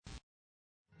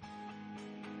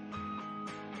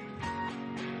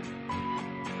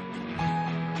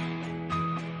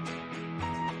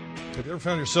Have you ever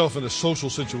found yourself in a social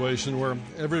situation where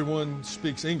everyone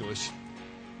speaks English,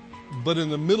 but in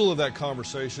the middle of that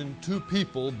conversation, two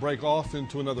people break off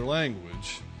into another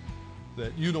language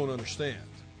that you don't understand?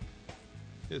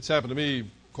 It's happened to me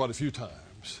quite a few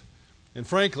times. And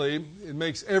frankly, it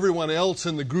makes everyone else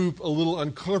in the group a little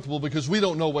uncomfortable because we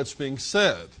don't know what's being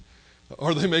said.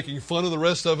 Are they making fun of the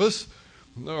rest of us?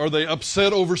 Are they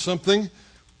upset over something?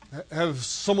 Have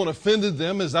someone offended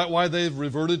them? Is that why they've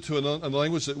reverted to a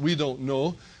language that we don't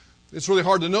know? It's really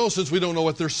hard to know since we don't know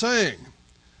what they're saying.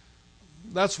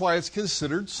 That's why it's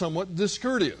considered somewhat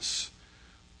discourteous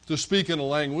to speak in a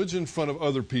language in front of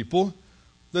other people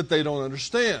that they don't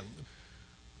understand.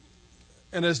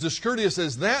 And as discourteous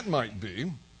as that might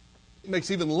be, it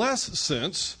makes even less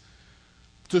sense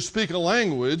to speak a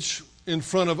language in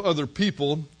front of other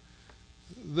people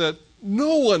that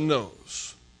no one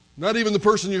knows, not even the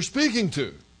person you're speaking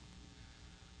to.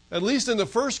 At least in the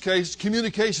first case,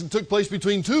 communication took place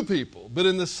between two people. But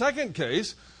in the second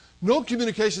case, no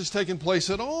communication has taken place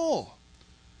at all.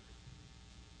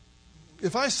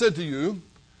 If I said to you,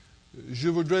 "Je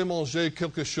voudrais manger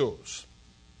quelque chose,"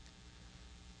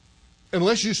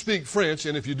 unless you speak French,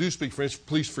 and if you do speak French,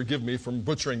 please forgive me for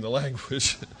butchering the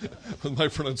language with my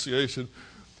pronunciation,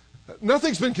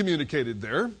 nothing's been communicated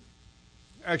there.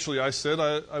 Actually, I said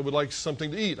I would like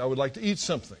something to eat. I would like to eat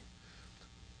something.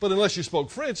 But unless you spoke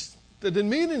French, that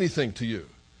didn't mean anything to you.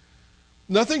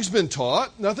 Nothing's been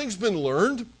taught. Nothing's been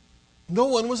learned. No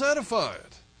one was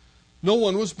edified. No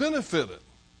one was benefited.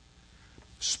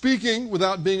 Speaking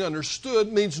without being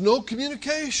understood means no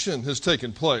communication has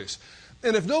taken place.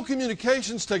 And if no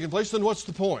communication's taken place, then what's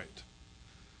the point?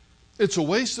 It's a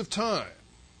waste of time.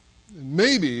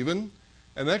 Maybe even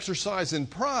an exercise in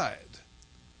pride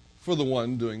for the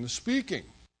one doing the speaking.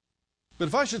 But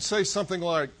if I should say something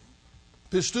like,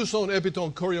 "Pistus on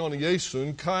epiton korion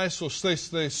Iesun, kai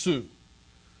sosteste su,"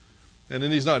 and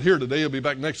then he's not here today, he'll be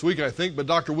back next week, I think, but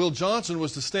Dr. Will Johnson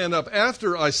was to stand up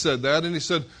after I said that, and he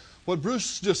said, what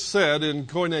Bruce just said in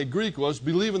Koine Greek was,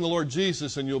 "Believe in the Lord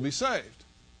Jesus and you'll be saved."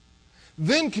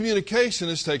 Then communication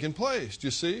has taken place, do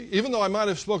you see? Even though I might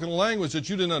have spoken a language that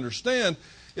you didn't understand,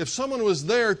 if someone was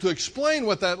there to explain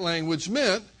what that language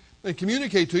meant and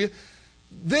communicate to you,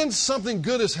 then something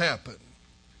good has happened.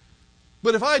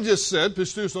 But if I just said,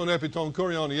 "Pistus on epiton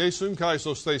korion Iesun, kai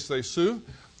sosteste su,"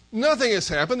 nothing has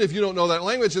happened if you don't know that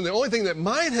language, and the only thing that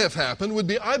might have happened would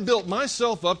be I built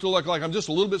myself up to look like I'm just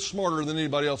a little bit smarter than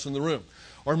anybody else in the room.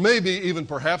 Or maybe even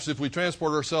perhaps if we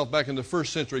transport ourselves back into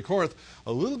first century Corinth,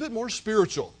 a little bit more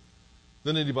spiritual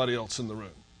than anybody else in the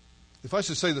room. If I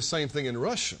should say the same thing in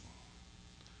Russian,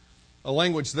 a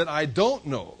language that I don't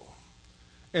know,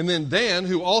 and then Dan,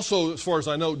 who also, as far as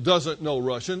I know, doesn't know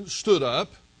Russian, stood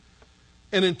up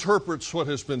and interprets what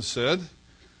has been said,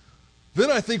 then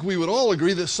I think we would all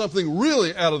agree that something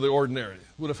really out of the ordinary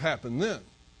would have happened then.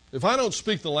 If I don't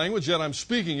speak the language, yet I'm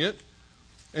speaking it,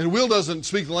 and Will doesn't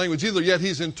speak the language either, yet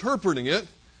he's interpreting it,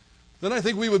 then I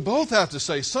think we would both have to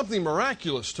say something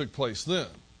miraculous took place then.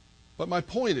 But my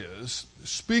point is,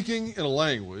 speaking in a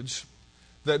language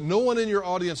that no one in your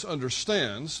audience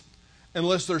understands,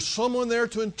 unless there's someone there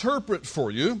to interpret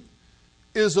for you,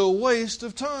 is a waste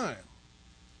of time.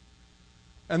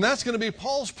 And that's going to be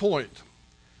Paul's point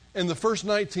in the first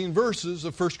 19 verses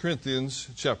of 1 Corinthians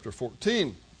chapter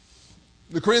 14.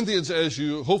 The Corinthians, as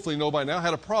you hopefully know by now,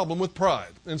 had a problem with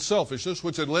pride and selfishness,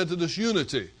 which had led to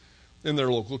disunity in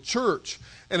their local church.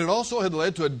 And it also had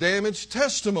led to a damaged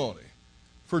testimony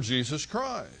for Jesus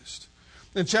Christ.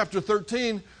 In chapter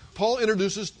 13, Paul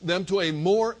introduces them to a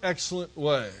more excellent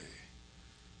way.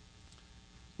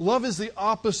 Love is the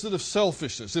opposite of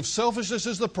selfishness. If selfishness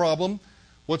is the problem,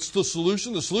 what's the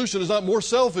solution? The solution is not more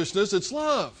selfishness, it's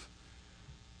love.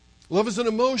 Love is an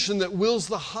emotion that wills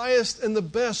the highest and the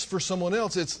best for someone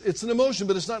else. It's an emotion,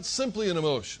 but it's not simply an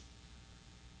emotion.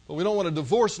 But we don't want to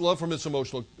divorce love from its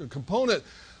emotional component.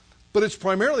 But it's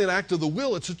primarily an act of the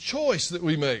will. It's a choice that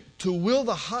we make to will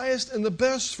the highest and the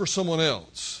best for someone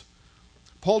else.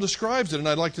 Paul describes it, and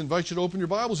I'd like to invite you to open your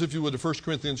Bibles, if you would, to 1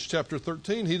 Corinthians chapter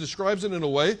 13. He describes it in a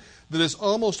way that is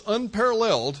almost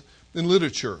unparalleled in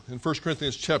literature. In 1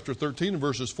 Corinthians chapter 13,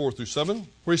 verses 4 through 7,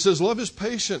 where he says, "Love is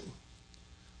patient.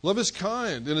 Love is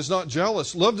kind and is not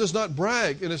jealous. Love does not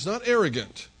brag and is not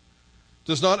arrogant.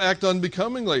 Does not act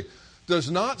unbecomingly.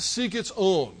 Does not seek its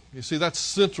own." You see, that's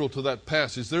central to that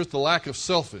passage. There's the lack of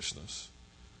selfishness.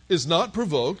 Is not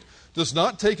provoked. Does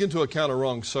not take into account a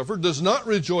wrong suffered. Does not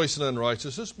rejoice in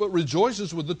unrighteousness, but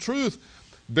rejoices with the truth.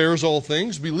 Bears all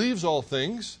things. Believes all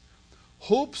things.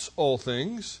 Hopes all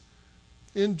things.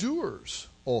 Endures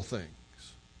all things.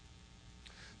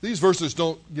 These verses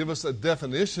don't give us a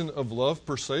definition of love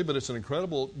per se, but it's an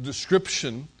incredible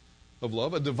description of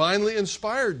love, a divinely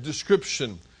inspired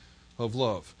description of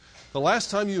love. The last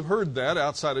time you heard that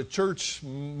outside of church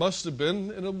must have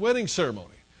been in a wedding ceremony.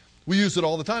 We use it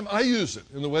all the time. I use it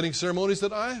in the wedding ceremonies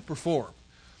that I perform.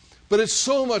 But it's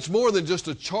so much more than just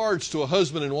a charge to a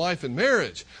husband and wife in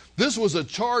marriage. This was a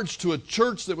charge to a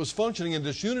church that was functioning in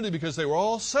disunity because they were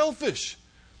all selfish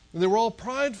and they were all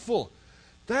prideful.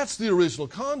 That's the original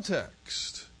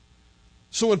context.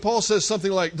 So when Paul says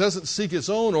something like doesn't seek its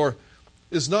own or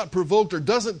is not provoked or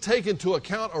doesn't take into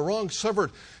account a wrong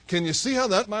suffered, can you see how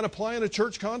that might apply in a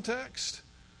church context?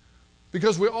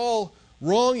 Because we all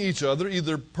wrong each other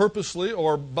either purposely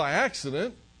or by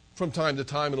accident from time to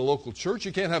time in a local church.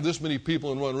 You can't have this many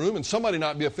people in one room and somebody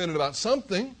not be offended about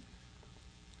something.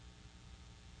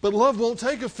 But love won't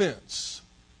take offense.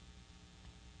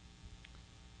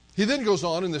 He then goes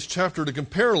on in this chapter to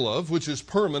compare love, which is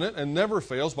permanent and never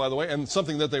fails, by the way, and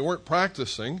something that they weren't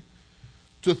practicing,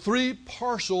 to three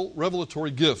partial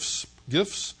revelatory gifts.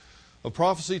 Gifts of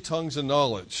prophecy, tongues, and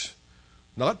knowledge.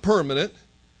 Not permanent,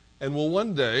 and will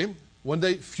one day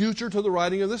future to the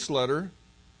writing of this letter,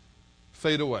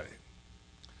 fade away.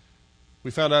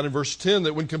 We found out in verse 10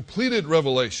 that when completed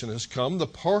revelation has come, the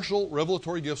partial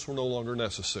revelatory gifts were no longer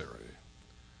necessary.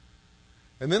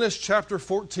 And then as chapter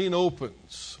 14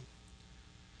 opens,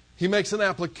 he makes an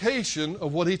application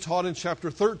of what he taught in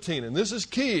chapter 13. And this is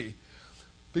key,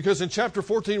 because in chapter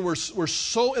 14 we're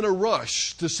so in a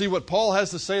rush to see what Paul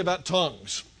has to say about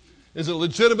tongues. Is it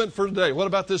legitimate for today? What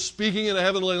about this speaking in a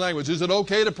heavenly language? Is it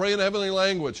okay to pray in a heavenly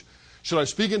language? Should I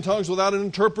speak in tongues without an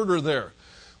interpreter there?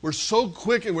 We're so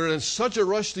quick and we're in such a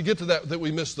rush to get to that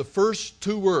we miss the first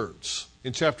two words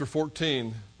in chapter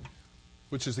 14,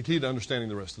 which is the key to understanding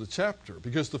the rest of the chapter.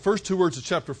 Because the first two words of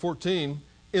chapter 14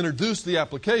 introduce the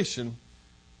application,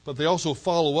 but they also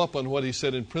follow up on what he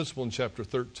said in principle in chapter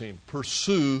 13.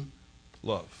 Pursue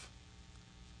love.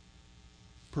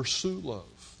 Pursue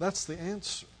love. That's the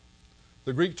answer.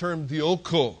 The Greek term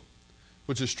dioko,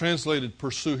 which is translated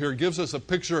pursue here, gives us a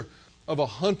picture of a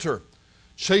hunter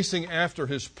chasing after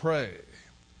his prey.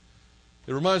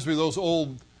 It reminds me of those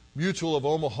old Mutual of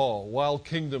Omaha Wild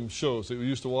Kingdom shows that we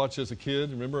used to watch as a kid.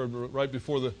 Remember, right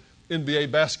before the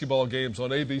NBA basketball games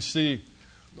on ABC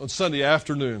on Sunday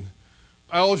afternoon.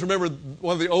 I always remember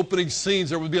one of the opening scenes.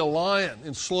 There would be a lion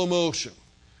in slow motion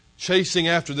chasing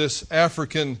after this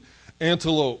African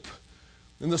antelope.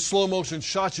 In the slow motion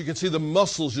shots, you can see the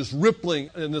muscles just rippling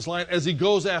in this lion as he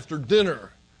goes after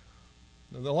dinner.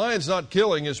 Now, the lion's not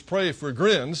killing his prey for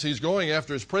grins. He's going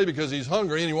after his prey because he's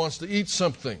hungry and he wants to eat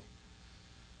something.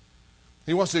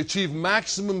 He wants to achieve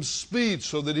maximum speed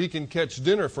so that he can catch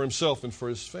dinner for himself and for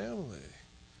his family.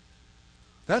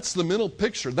 That's the mental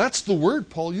picture. That's the word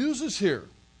Paul uses here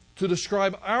to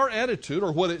describe our attitude,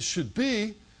 or what it should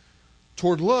be,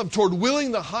 toward love, toward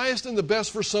willing the highest and the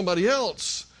best for somebody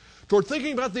else, toward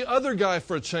thinking about the other guy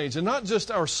for a change and not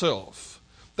just ourselves.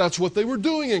 That's what they were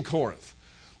doing in Corinth.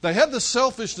 They had the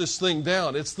selfishness thing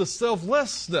down. It's the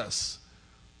selflessness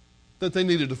that they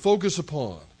needed to focus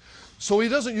upon. So he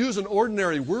doesn't use an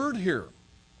ordinary word here.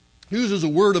 He uses a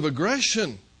word of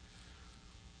aggression.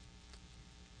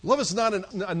 Love is not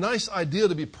a nice idea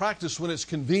to be practiced when it's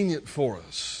convenient for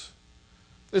us.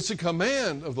 It's a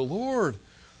command of the Lord.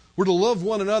 We're to love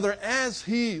one another as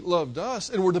He loved us,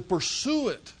 and we're to pursue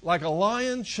it like a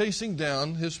lion chasing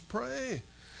down his prey.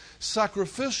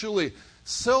 Sacrificially,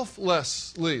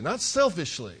 selflessly, not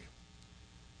selfishly.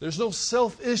 There's no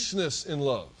selfishness in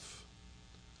love.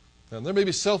 Now, there may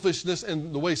be selfishness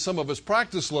in the way some of us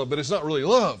practice love, but it's not really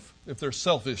love if there's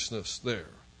selfishness there.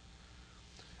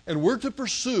 And we're to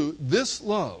pursue this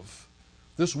love,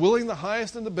 this willing the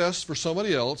highest and the best for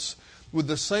somebody else, with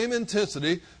the same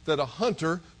intensity that a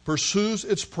hunter pursues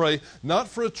its prey, not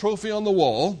for a trophy on the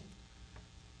wall,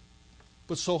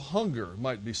 but so hunger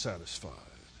might be satisfied.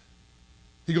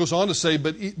 He goes on to say,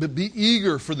 but be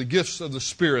eager for the gifts of the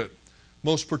Spirit,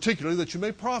 most particularly that you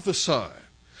may prophesy.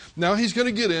 Now he's going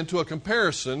to get into a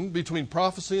comparison between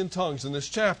prophecy and tongues in this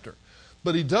chapter.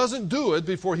 But he doesn't do it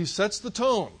before he sets the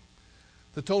tone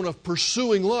of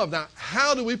pursuing love. Now,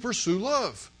 how do we pursue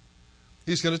love?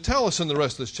 He's going to tell us in the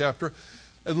rest of this chapter.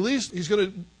 At least he's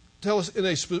going to tell us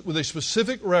with a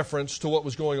specific reference to what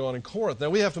was going on in Corinth. Now,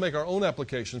 we have to make our own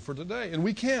application for today, and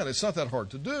we can. It's not that hard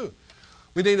to do.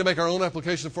 We need to make our own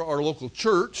application for our local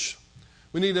church.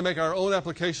 We need to make our own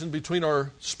application between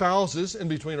our spouses and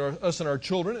between us and our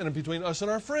children and between us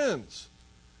and our friends.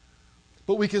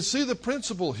 But we can see the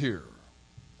principle here.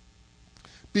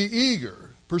 Be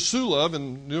eager. Pursue love,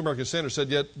 and New American Standard said,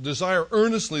 yet desire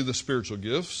earnestly the spiritual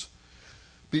gifts.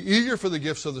 Be eager for the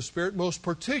gifts of the Spirit, most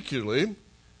particularly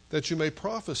that you may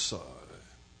prophesy.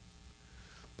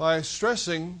 By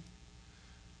stressing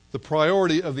the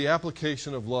priority of the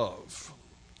application of love,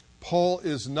 Paul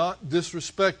is not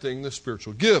disrespecting the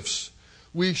spiritual gifts.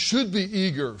 We should be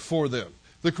eager for them.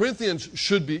 The Corinthians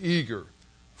should be eager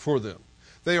for them.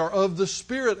 They are of the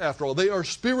Spirit, after all. They are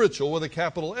spiritual with a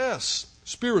capital S,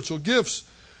 spiritual gifts.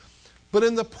 But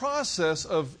in the process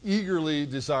of eagerly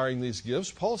desiring these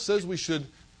gifts, Paul says we should,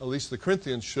 at least the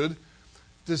Corinthians should,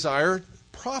 desire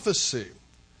prophecy.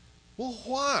 Well,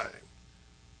 why?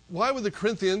 Why would the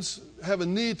Corinthians have a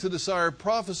need to desire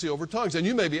prophecy over tongues? And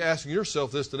you may be asking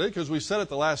yourself this today, because we said it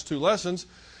the last two lessons,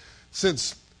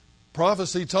 since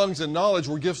prophecy, tongues, and knowledge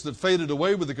were gifts that faded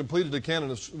away with the completed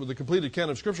canon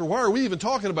of Scripture, why are we even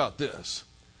talking about this?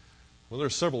 Well,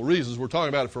 there's several reasons. We're talking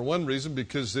about it for one reason,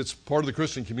 because it's part of the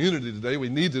Christian community today. We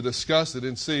need to discuss it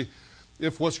and see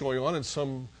if what's going on in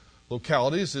some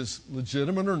localities is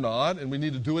legitimate or not, and we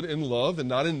need to do it in love and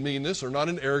not in meanness or not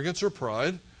in arrogance or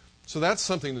pride. So that's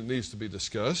something that needs to be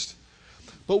discussed.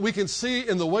 But we can see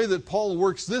in the way that Paul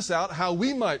works this out how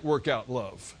we might work out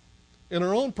love in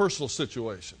our own personal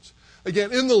situations.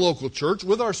 Again, in the local church,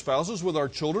 with our spouses, with our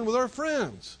children, with our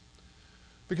friends.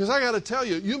 Because I got to tell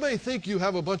you, you may think you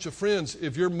have a bunch of friends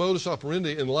if your modus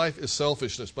operandi in life is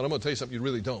selfishness, but I'm going to tell you something, you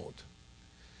really don't.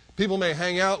 People may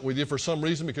hang out with you for some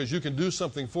reason because you can do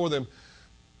something for them,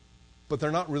 but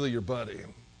they're not really your buddy.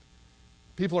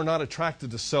 People are not attracted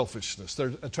to selfishness.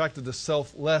 They're attracted to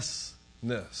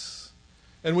selflessness.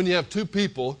 And when you have two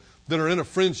people that are in a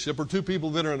friendship, or two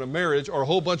people that are in a marriage, or a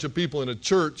whole bunch of people in a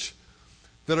church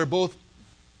that are both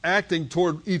acting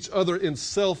toward each other in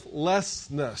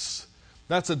selflessness,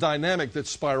 that's a dynamic that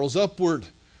spirals upward.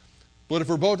 But if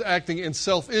we're both acting in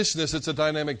selfishness, it's a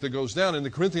dynamic that goes down. And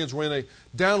the Corinthians were in a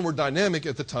downward dynamic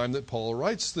at the time that Paul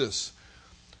writes this.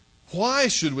 Why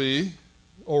should we,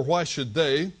 or why should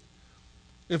they,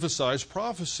 emphasize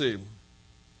prophecy?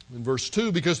 In verse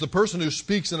 2, because the person who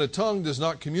speaks in a tongue does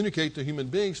not communicate to human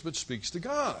beings, but speaks to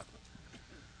God.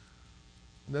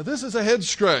 Now this is a head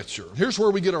scratcher. Here's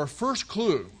where we get our first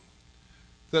clue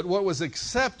that what was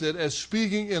accepted as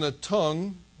speaking in a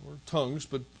tongue, or tongues,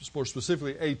 but more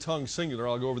specifically a tongue singular,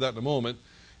 I'll go over that in a moment,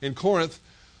 in Corinth,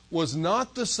 was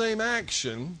not the same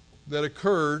action that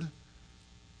occurred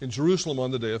in Jerusalem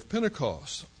on the day of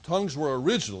Pentecost. Tongues were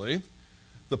originally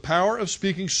the power of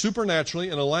speaking supernaturally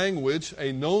in a language,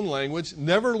 a known language,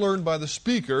 never learned by the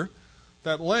speaker,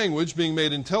 that language being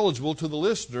made intelligible to the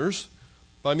listeners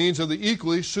by means of the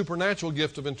equally supernatural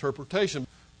gift of interpretation.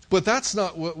 But that's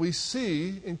not what we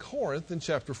see in Corinth in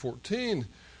chapter 14.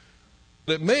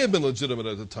 It may have been legitimate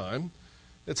at the time.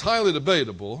 It's highly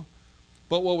debatable.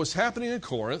 But what was happening in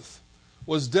Corinth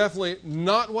was definitely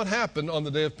not what happened on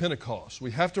the day of Pentecost.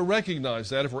 We have to recognize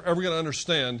that if we're ever going to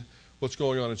understand what's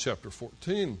going on in chapter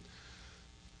 14.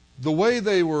 The way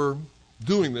they were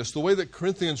doing this, the way that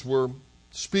Corinthians were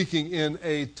speaking in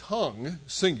a tongue,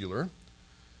 singular,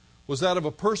 was that of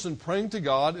a person praying to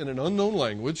God in an unknown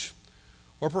language,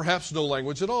 or perhaps no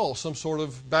language at all, some sort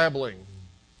of babbling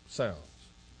sounds.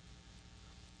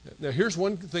 Now, here's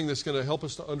one thing that's going to help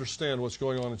us to understand what's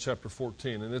going on in chapter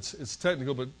 14, and it's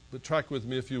technical, but track with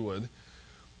me if you would.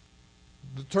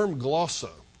 The term glossa,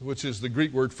 which is the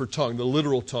Greek word for tongue, the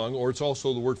literal tongue, or it's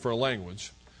also the word for a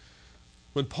language.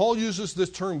 When Paul uses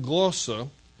this term glossa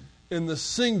in the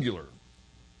singular,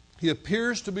 he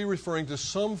appears to be referring to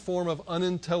some form of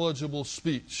unintelligible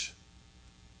speech.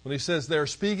 When he says they're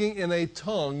speaking in a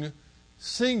tongue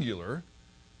singular,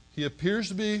 he appears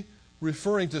to be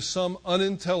referring to some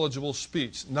unintelligible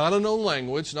speech, not a known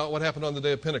language, not what happened on the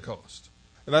day of Pentecost.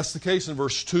 And that's the case in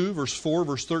verse 2, verse 4,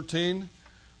 verse 13,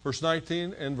 verse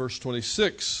 19, and verse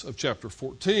 26 of chapter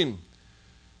 14.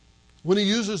 When he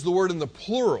uses the word in the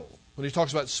plural, when he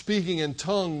talks about speaking in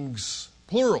tongues,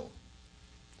 plural,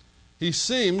 it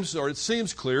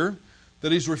seems clear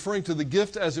that he's referring to the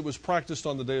gift as it was practiced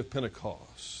on the day of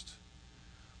Pentecost.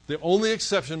 The only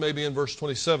exception may be in verse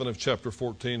 27 of chapter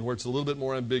 14, where it's a little bit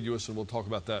more ambiguous, and we'll talk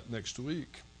about that next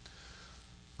week.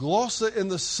 Glossa in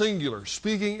the singular,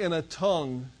 speaking in a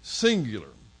tongue singular,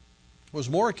 was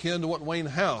more akin to what Wayne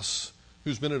House,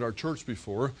 who's been at our church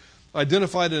before,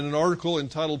 identified in an article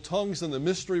entitled Tongues and the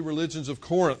Mystery Religions of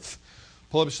Corinth,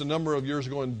 published a number of years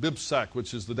ago in BibSac,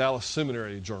 which is the Dallas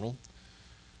Seminary Journal.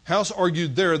 House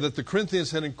argued there that the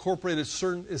Corinthians had incorporated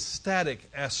certain ecstatic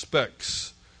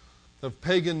aspects of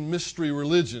pagan mystery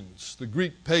religions, the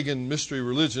Greek pagan mystery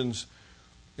religions,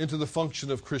 into the function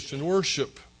of Christian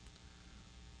worship.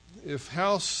 If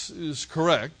House is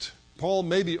correct, Paul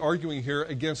may be arguing here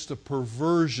against a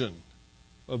perversion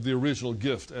of the original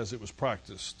gift as it was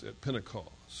practiced at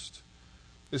Pentecost.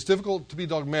 It's difficult to be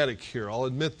dogmatic here, I'll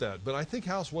admit that, but I think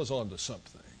House was onto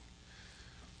something.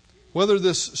 Whether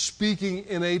this speaking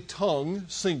in a tongue,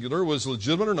 singular, was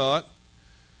legitimate or not,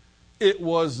 it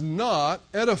was not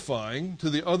edifying to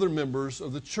the other members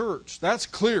of the church. That's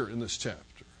clear in this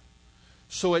chapter.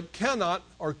 So it cannot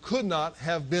or could not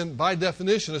have been, by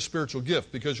definition, a spiritual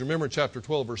gift. Because remember in chapter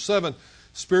 12, verse 7,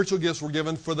 spiritual gifts were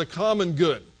given for the common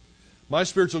good. My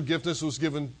spiritual giftness was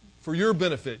given for your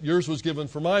benefit. Yours was given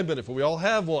for my benefit. We all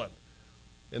have one.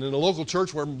 And in a local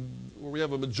church where we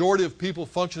have a majority of people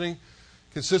functioning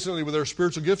consistently with their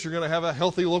spiritual gifts, you're going to have a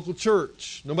healthy local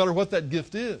church, no matter what that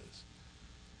gift is.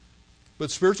 But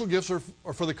spiritual gifts are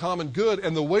for the common good,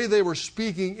 and the way they were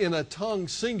speaking in a tongue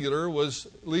singular was,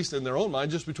 at least in their own mind,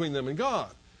 just between them and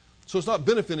God. So it's not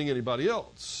benefiting anybody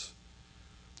else.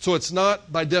 So it's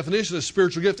not, by definition, a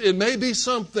spiritual gift. It may be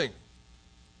something,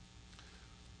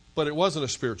 but it wasn't a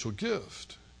spiritual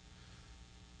gift.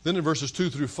 Then in verses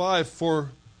 2 through 5, for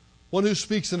one who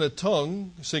speaks in a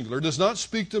tongue, singular, does not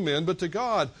speak to men but to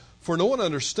God, for no one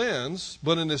understands,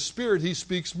 but in his spirit he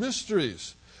speaks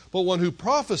mysteries. But one who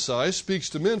prophesies speaks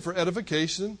to men for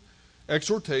edification,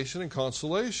 exhortation, and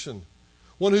consolation.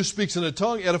 One who speaks in a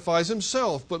tongue edifies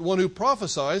himself, but one who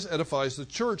prophesies edifies the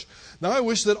church. Now I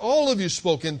wish that all of you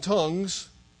spoke in tongues,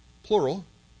 plural,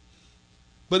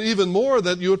 but even more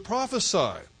that you would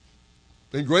prophesy.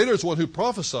 And greater is one who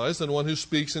prophesies than one who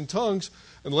speaks in tongues,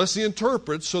 unless he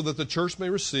interprets, so that the church may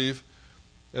receive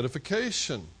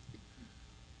edification.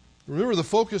 Remember, the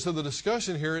focus of the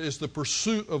discussion here is the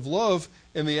pursuit of love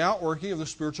and the outworking of the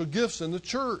spiritual gifts in the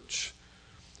church.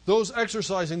 Those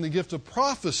exercising the gift of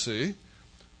prophecy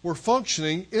were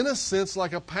functioning, in a sense,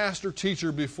 like a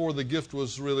pastor-teacher before the gift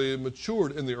was really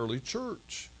matured in the early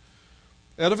church.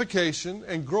 Edification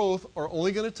and growth are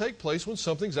only going to take place when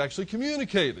something's actually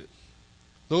communicated.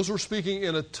 Those who are speaking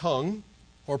in a tongue,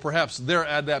 or perhaps their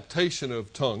adaptation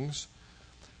of tongues,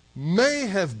 may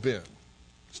have been,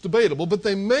 it's debatable, but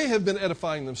they may have been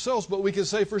edifying themselves, but we can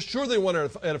say for sure they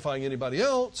weren't edifying anybody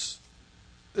else.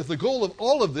 If the goal of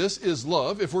all of this is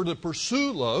love, if we're to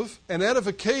pursue love and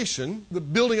edification, the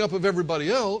building up of everybody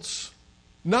else,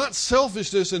 not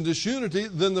selfishness and disunity,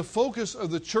 then the focus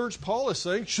of the church, Paul is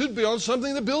saying, should be on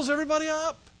something that builds everybody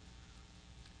up.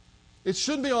 It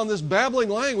shouldn't be on this babbling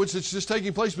language that's just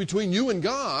taking place between you and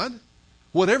God,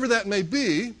 whatever that may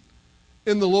be.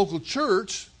 In the local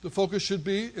church, the focus should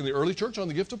be, in the early church, on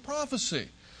the gift of prophecy,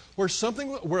 where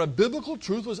a biblical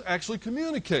truth was actually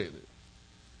communicated.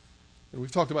 And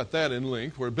we've talked about that in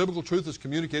length, where biblical truth is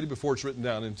communicated before it's written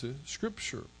down into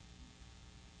Scripture.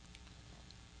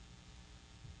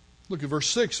 Look at verse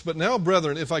 6. But now,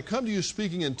 brethren, if I come to you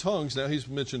speaking in tongues, now he's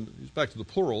back to the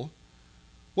plural,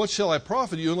 what shall I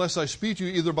profit you unless I speak to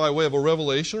you either by way of a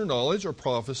revelation or knowledge or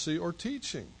prophecy or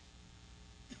teaching?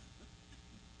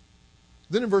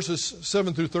 Then in verses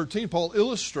 7 through 13, Paul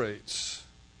illustrates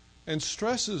and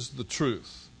stresses the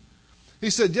truth. He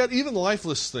said, yet even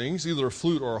lifeless things, either a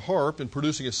flute or a harp, in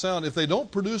producing a sound, if they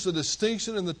don't produce a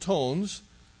distinction in the tones,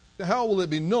 how will it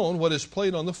be known what is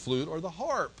played on the flute or the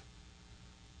harp?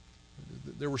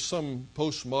 There were some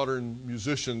postmodern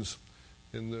musicians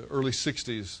in the early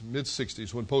 60s,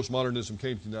 mid-60s, when postmodernism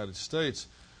came to the United States,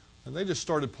 and they just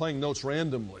started playing notes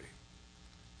randomly.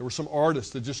 There were some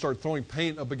artists that just started throwing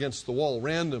paint up against the wall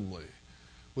randomly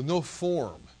with no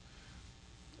form.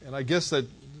 And I guess that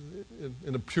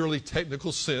in a purely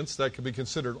technical sense, that could be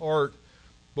considered art.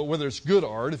 But whether it's good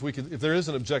art, if there is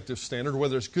an objective standard,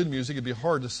 whether it's good music, it'd be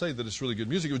hard to say that it's really good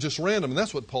music. It was just random, and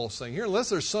that's what Paul's saying here. Unless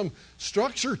there's some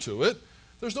structure to it,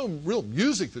 there's no real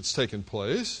music that's taken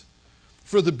place.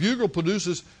 For the bugle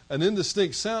produces an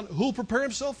indistinct sound, who'll prepare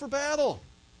himself for battle?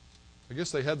 I guess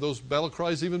they had those battle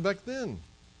cries even back then.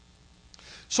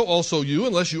 So also you,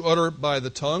 unless you utter by the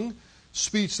tongue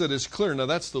speech that is clear. Now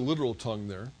that's the literal tongue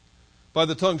there. By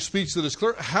the tongue speech that is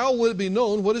clear, how will it be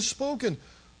known what is spoken?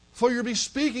 For you'll be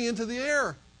speaking into the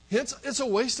air. Hence, it's a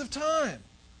waste of time.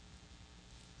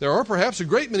 There are perhaps a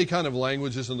great many kind of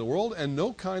languages in the world, and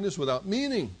no kind is without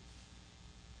meaning.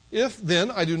 If, then,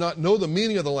 I do not know the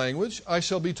meaning of the language, I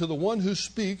shall be to the one who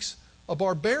speaks a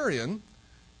barbarian,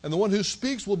 and the one who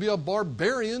speaks will be a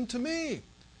barbarian to me.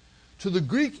 To the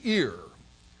Greek ear,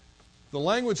 the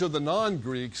language of the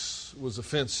non-Greeks was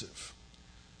offensive.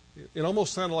 It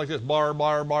almost sounded like this, bar,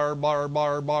 bar, bar, bar,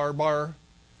 bar, bar, bar.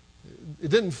 It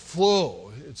didn't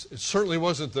flow. It certainly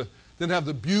didn't have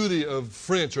the beauty of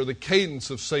French or the cadence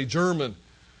of, say, German.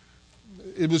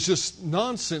 It was just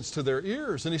nonsense to their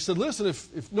ears. And he said, listen,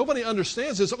 if nobody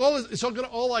understands this, it's all going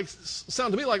to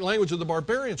sound to me like language of the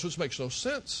barbarians, which makes no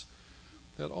sense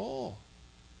at all.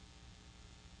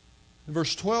 In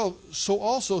verse 12, so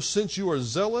also, since you are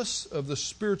zealous of the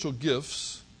spiritual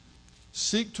gifts,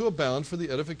 seek to abound for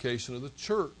the edification of the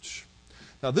church.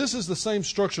 Now, this is the same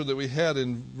structure that we had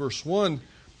in verse 1,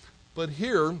 but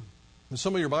here, and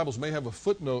some of your Bibles may have a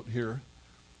footnote here,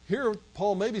 here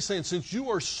Paul may be saying, since you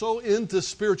are so into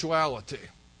spirituality,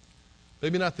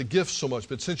 maybe not the gifts so much,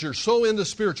 but since you're so into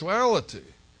spirituality,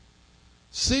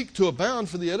 seek to abound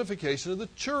for the edification of the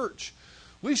church.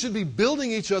 We should be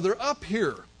building each other up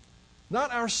here,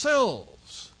 not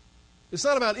ourselves. It's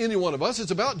not about any one of us.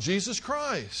 It's about Jesus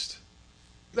Christ.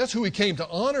 That's who we came to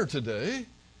honor today.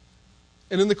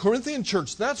 And in the Corinthian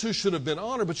church, that's who should have been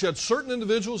honored. But you had certain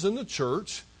individuals in the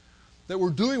church that were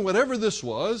doing whatever this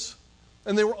was,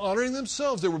 and they were honoring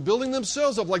themselves. They were building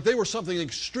themselves up like they were something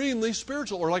extremely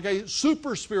spiritual or like a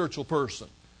super spiritual person.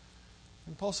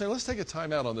 And Paul's saying, let's take a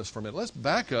time out on this for a minute. Let's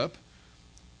back up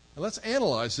and let's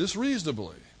analyze this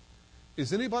reasonably.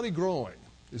 Is anybody growing?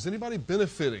 Is anybody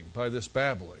benefiting by this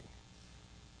babbling?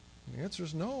 And the answer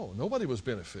is no. Nobody was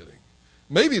benefiting.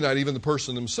 Maybe not even the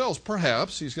person themselves.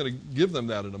 Perhaps. He's going to give them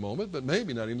that in a moment, but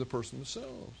maybe not even the person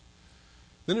themselves.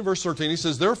 Then in verse 13 he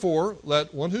says, therefore,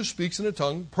 let one who speaks in a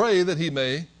tongue pray that he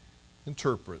may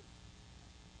interpret.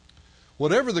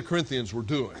 Whatever the Corinthians were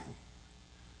doing,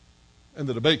 and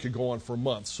the debate could go on for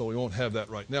months, so we won't have that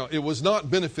right now. It was not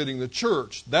benefiting the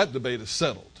church. That debate is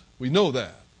settled. We know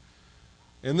that.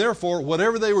 And therefore,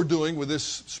 whatever they were doing with this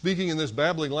speaking in this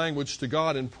babbling language to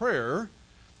God in prayer,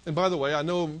 and by the way, I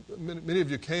know many of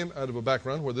you came out of a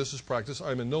background where this is practiced.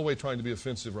 I'm in no way trying to be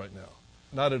offensive right now.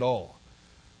 Not at all.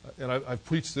 And I've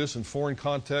preached this in foreign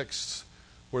contexts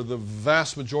where the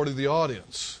vast majority of the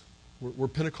audience were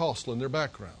Pentecostal in their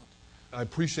background. I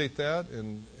appreciate that,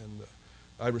 and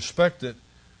I respect it.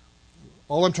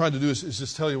 All I'm trying to do is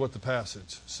just tell you what the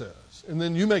passage says. And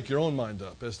then you make your own mind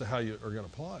up as to how you are going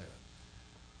to apply it.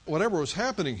 Whatever was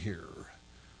happening here,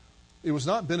 it was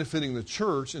not benefiting the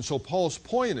church, and so Paul's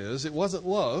point is it wasn't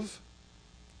love,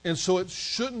 and so it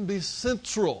shouldn't be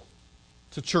central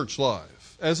to church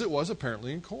life, as it was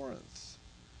apparently in Corinth.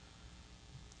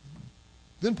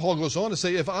 Then Paul goes on to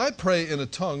say, if I pray in a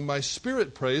tongue, my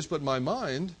spirit prays, but my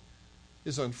mind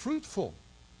is unfruitful.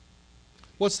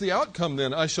 What's the outcome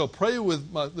then? I shall pray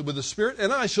with the Spirit,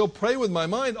 and I shall pray with my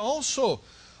mind also.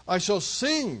 I shall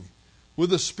sing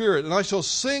with the Spirit, and I shall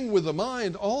sing with the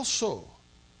mind also.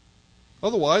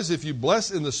 Otherwise, if you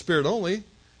bless in the Spirit only,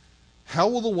 how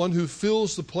will the one who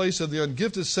fills the place of the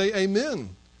ungifted say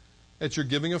amen at your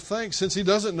giving of thanks, since he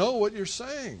doesn't know what you're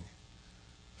saying?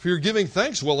 For you're giving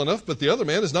thanks well enough, but the other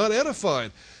man is not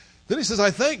edified. Then he says, I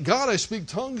thank God I speak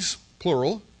tongues,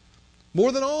 plural,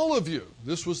 more than all of you.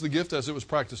 This was the gift as it was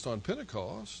practiced on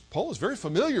Pentecost. Paul is very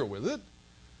familiar with it.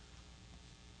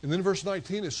 And then verse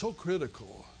 19 is so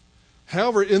critical.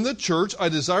 However, in the church, I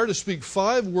desire to speak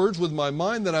 5 words with my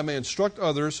mind that I may instruct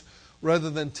others rather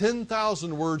than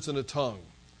 10,000 words in a tongue.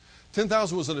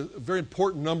 10,000 was a very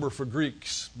important number for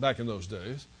Greeks back in those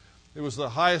days. It was the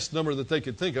highest number that they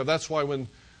could think of. That's why when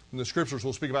the Scriptures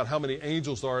will speak about how many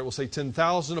angels there are, it will say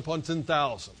 10,000 upon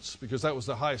 10,000s, because that was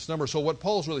the highest number. So what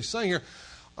Paul's really saying here,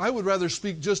 I would rather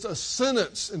speak just a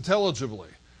sentence intelligibly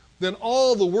than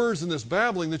all the words in this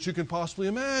babbling that you can possibly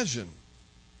imagine.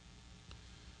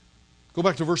 Go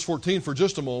back to verse 14 for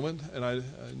just a moment, and I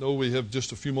know we have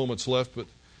just a few moments left, but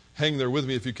hang there with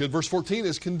me if you could. Verse 14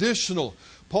 is conditional.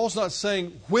 Paul's not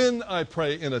saying when I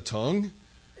pray in a tongue,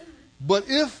 but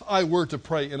if I were to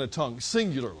pray in a tongue,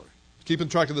 singularly. Keeping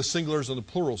track of the singulars and the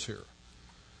plurals here.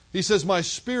 He says, my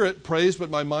spirit prays,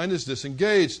 but my mind is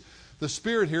disengaged. The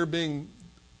spirit here being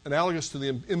analogous to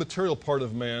the immaterial part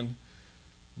of man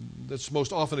that's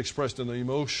most often expressed in the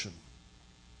emotion.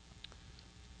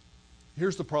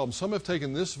 Here's the problem. Some have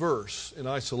taken this verse in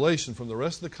isolation from the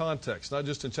rest of the context, not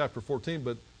just in chapter 14,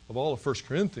 but of all of 1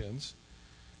 Corinthians,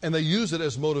 and they use it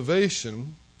as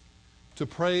motivation to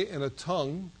pray in a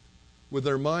tongue with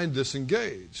their mind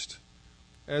disengaged,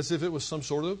 as if it was some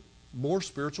sort of more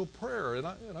spiritual prayer. And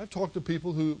I've talked to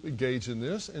people who engage in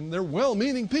this, and they're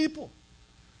well-meaning people.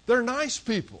 They're nice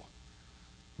people.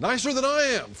 Nicer than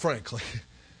I am, frankly.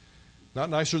 Not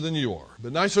nicer than you are,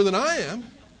 but nicer than I am.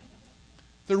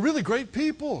 They're really great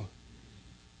people.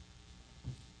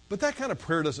 But that kind of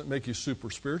prayer doesn't make you super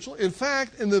spiritual. In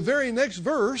fact, in the very next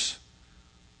verse,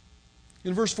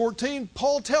 in verse 14,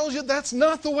 Paul tells you that's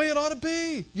not the way it ought to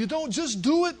be. You don't just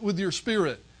do it with your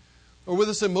spirit or with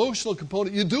this emotional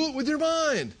component. You do it with your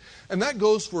mind. And that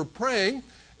goes for praying,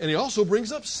 and he also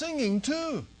brings up singing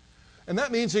too. And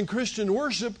that means in Christian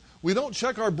worship, we don't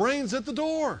check our brains at the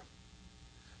door.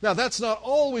 Now, that's not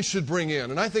all we should bring in.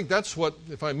 And I think that's what,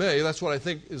 if I may, that's what I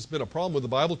think has been a problem with the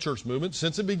Bible church movement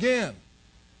since it began.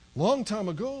 Long time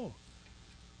ago.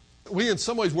 We, in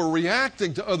some ways, we're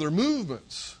reacting to other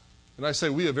movements. And I say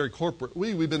we, a very corporate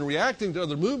we. We've been reacting to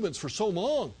other movements for so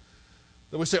long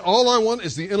that we say, all I want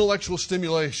is the intellectual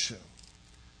stimulation.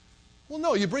 Well,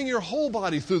 no, you bring your whole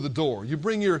body through the door. You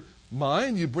bring your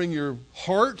mind, you bring your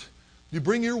heart, you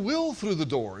bring your will through the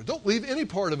door. Don't leave any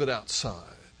part of it outside.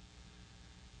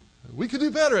 We could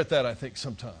do better at that, I think,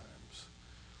 sometimes.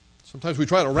 Sometimes we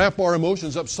try to wrap our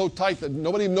emotions up so tight that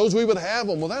nobody even knows we would have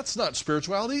them. Well, that's not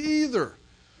spirituality either.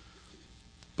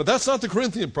 But that's not the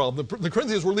Corinthian problem. The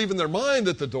Corinthians were leaving their mind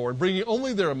at the door and bringing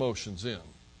only their emotions in.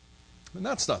 And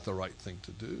that's not the right thing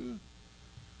to do.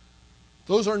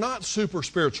 Those are not super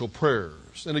spiritual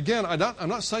prayers. And again, I'm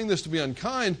not saying this to be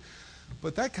unkind,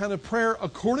 but that kind of prayer,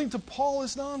 according to Paul,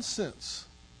 is nonsense.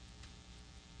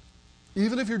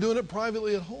 Even if you're doing it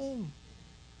privately at home.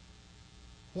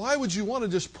 Why would you want to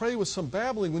just pray with some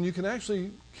babbling when you can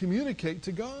actually communicate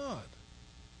to God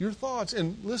your thoughts?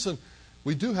 And listen,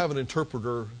 we do have an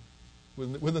interpreter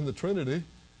within the Trinity.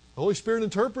 The Holy Spirit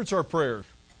interprets our prayers.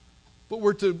 But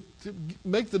we're to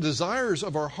make the desires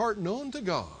of our heart known to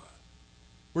God.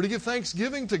 We're to give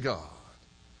thanksgiving to God.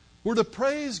 We're to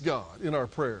praise God in our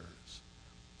prayers.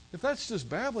 If that's just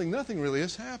babbling, nothing really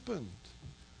has happened.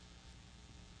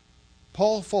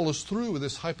 Paul follows through with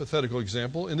this hypothetical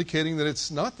example, indicating that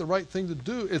it's not the right thing to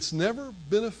do. It's never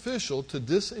beneficial to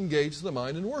disengage the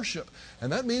mind in worship.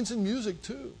 And that means in music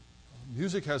too.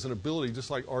 Music has an ability,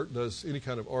 just like art does, any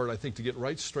kind of art, I think, to get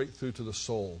right straight through to the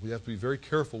soul. We have to be very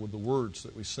careful with the words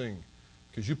that we sing.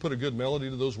 Because you put a good melody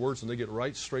to those words and they get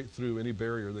right straight through any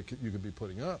barrier that you could be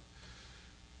putting up.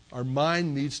 Our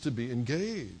mind needs to be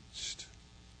engaged.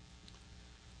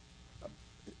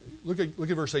 Look at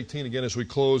verse 18 again as we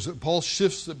close. Paul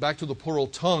shifts it back to the plural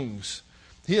tongues.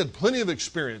 He had plenty of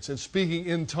experience in speaking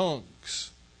in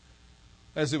tongues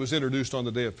as it was introduced on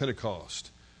the day of Pentecost.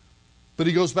 But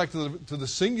he goes back to the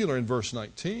singular in verse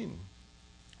 19,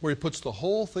 where he puts the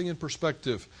whole thing in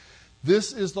perspective.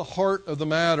 This is the heart of the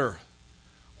matter.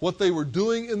 What they were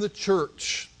doing in the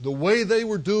church, the way they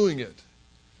were doing it,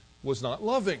 was not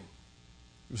loving.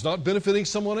 It was not benefiting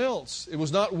someone else. It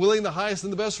was not willing the highest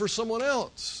and the best for someone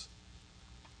else.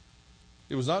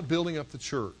 It was not building up the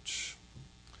church.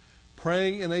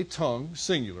 Praying in a tongue,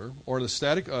 singular, or in a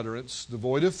static utterance,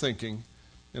 devoid of thinking,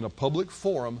 in a public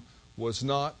forum, was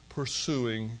not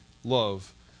pursuing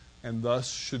love, and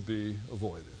thus should be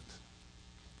avoided.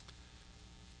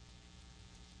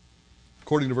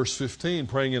 According to verse 15,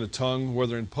 praying in a tongue,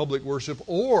 whether in public worship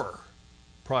or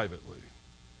privately,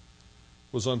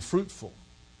 was unfruitful.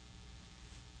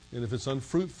 And if it's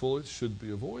unfruitful, it should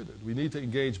be avoided. We need to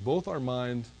engage both our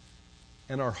mind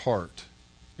and our heart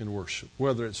in worship,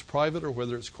 whether it's private or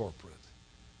whether it's corporate.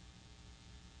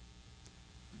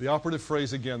 The operative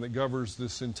phrase, again, that governs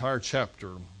this entire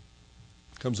chapter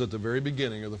comes at the very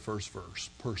beginning of the first verse.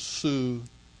 Pursue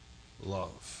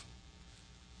love.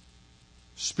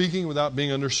 Speaking without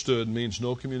being understood means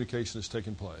no communication is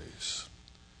taking place.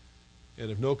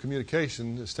 And if no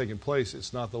communication is taking place,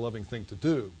 it's not the loving thing to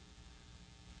do.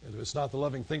 And if it's not the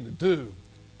loving thing to do,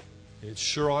 it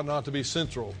sure ought not to be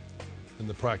central in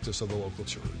the practice of the local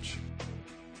church.